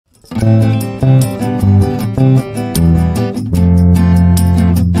Hi,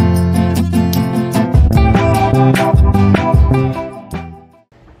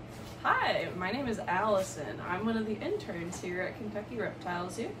 my name is Allyson. I'm one of the interns here at Kentucky Reptile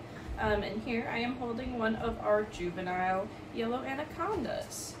Zoo, and here I am holding one of our juvenile yellow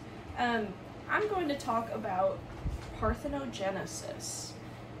anacondas. I'm going to talk about parthenogenesis.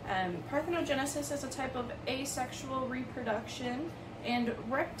 Parthenogenesis is a type of asexual reproduction, and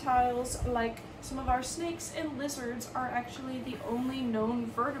reptiles, like some of our snakes and lizards, are actually the only known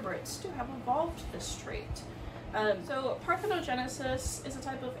vertebrates to have evolved this trait. So parthenogenesis is a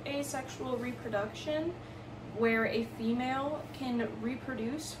type of asexual reproduction where a female can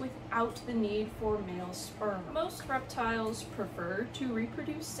reproduce without the need for male sperm. Most reptiles prefer to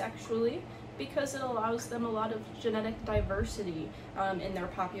reproduce sexually because it allows them a lot of genetic diversity in their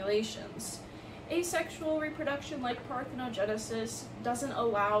populations. Asexual reproduction, like parthenogenesis, doesn't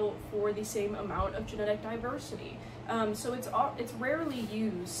allow for the same amount of genetic diversity, so it's rarely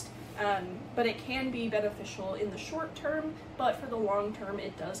used. But it can be beneficial in the short term, but for the long term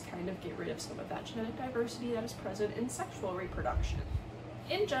it does kind of get rid of some of that genetic diversity that is present in sexual reproduction.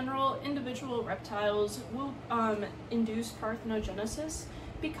 In general, individual reptiles will induce parthenogenesis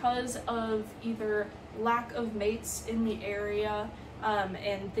because of either lack of mates in the area,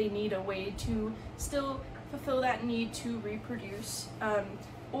 and they need a way to still fulfill that need to reproduce,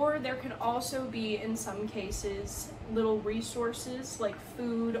 or there can also be, in some cases, little resources like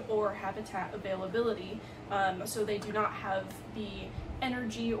food or habitat availability, so they do not have the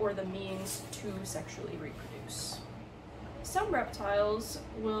energy or the means to sexually reproduce. Some reptiles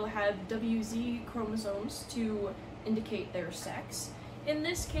will have WZ chromosomes to indicate their sex. In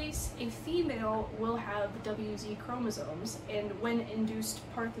this case, a female will have WZ chromosomes, and when induced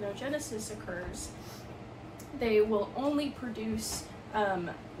parthenogenesis occurs, they will only produce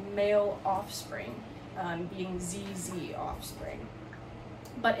male offspring, being ZZ offspring.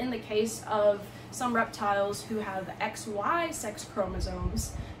 But in the case of some reptiles who have XY sex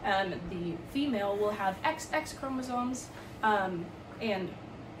chromosomes, the female will have XX chromosomes and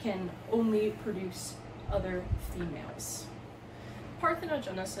can only produce other females.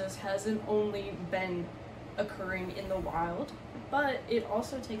 Parthenogenesis hasn't only been occurring in the wild, but it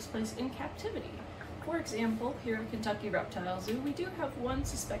also takes place in captivity. For example, here at Kentucky Reptile Zoo, we do have one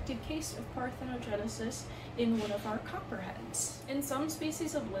suspected case of parthenogenesis in one of our copperheads. In some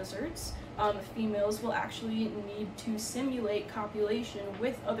species of lizards, females will actually need to simulate copulation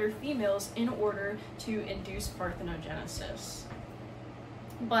with other females in order to induce parthenogenesis.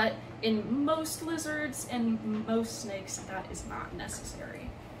 But in most lizards and most snakes, that is not necessary.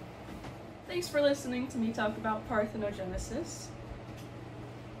 Thanks for listening to me talk about parthenogenesis.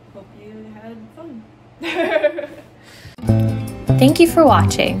 Hope you had fun. Thank you for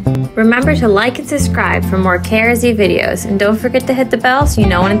watching. Remember to like and subscribe for more KRZ videos, and don't forget to hit the bell so you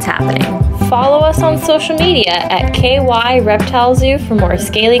know when it's happening. Follow us on social media at KY Reptile Zoo for more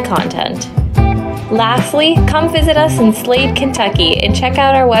scaly content. Lastly, come visit us in Slade, Kentucky, and check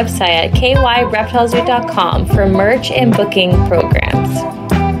out our website at kyreptilezoo.com for merch and booking programs.